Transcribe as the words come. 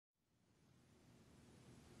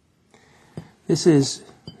This is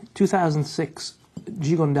 2006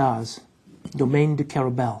 Gigondas, Domaine de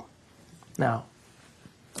Carobelle. Now,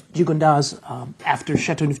 Gigondas, after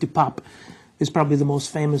Châteauneuf-du-Pape, is probably the most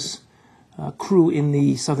famous cru in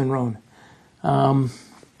the Southern Rhone.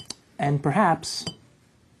 And perhaps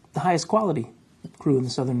the highest quality cru in the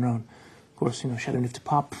Southern Rhone. Of course,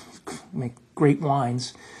 Châteauneuf-du-Pape make great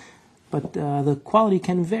wines, but the quality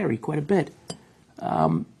can vary quite a bit.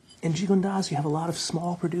 In Gigondas, you have a lot of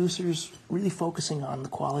small producers really focusing on the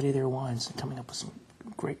quality of their wines and coming up with some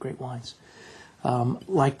great, great wines.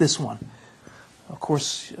 Like this one. Of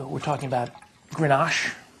course, we're talking about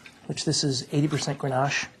Grenache, which this is 80%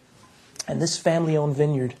 Grenache. And this family-owned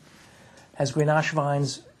vineyard has Grenache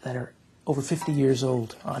vines that are over 50 years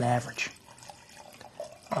old on average.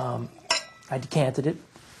 I decanted it,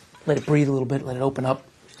 let it breathe a little bit, let it open up,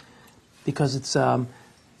 because it's a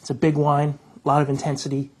big wine, a lot of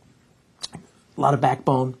intensity, a lot of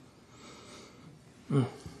backbone.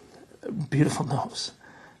 Beautiful nose.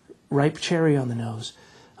 Ripe cherry on the nose.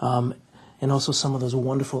 And also some of those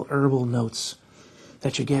wonderful herbal notes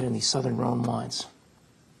that you get in these Southern Rhone wines.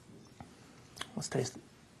 Let's taste it.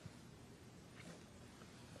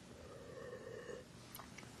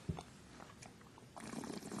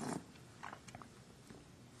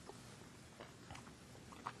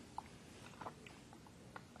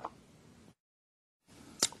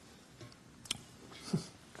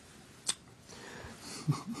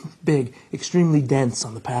 Big, extremely dense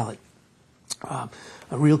on the palate. A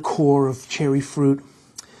real core of cherry fruit,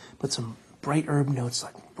 but some bright herb notes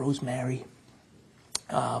like rosemary,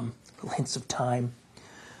 hints of thyme.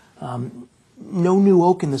 No new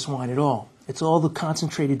oak in this wine at all. It's all the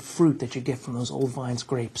concentrated fruit that you get from those old vines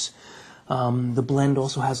grapes. The blend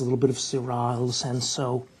also has a little bit of Syrah, and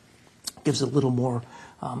so gives it a little more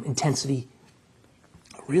intensity.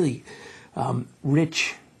 Really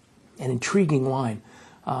rich and intriguing wine.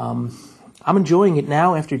 I'm enjoying it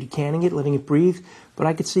now after decanting it, letting it breathe, but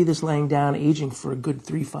I could see this laying down, aging for a good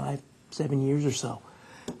 3, 5, 7 years or so.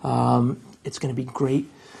 It's going to be great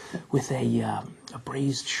with a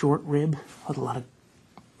braised short rib with a lot of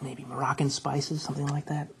maybe Moroccan spices, something like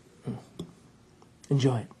that.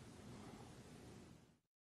 Enjoy it.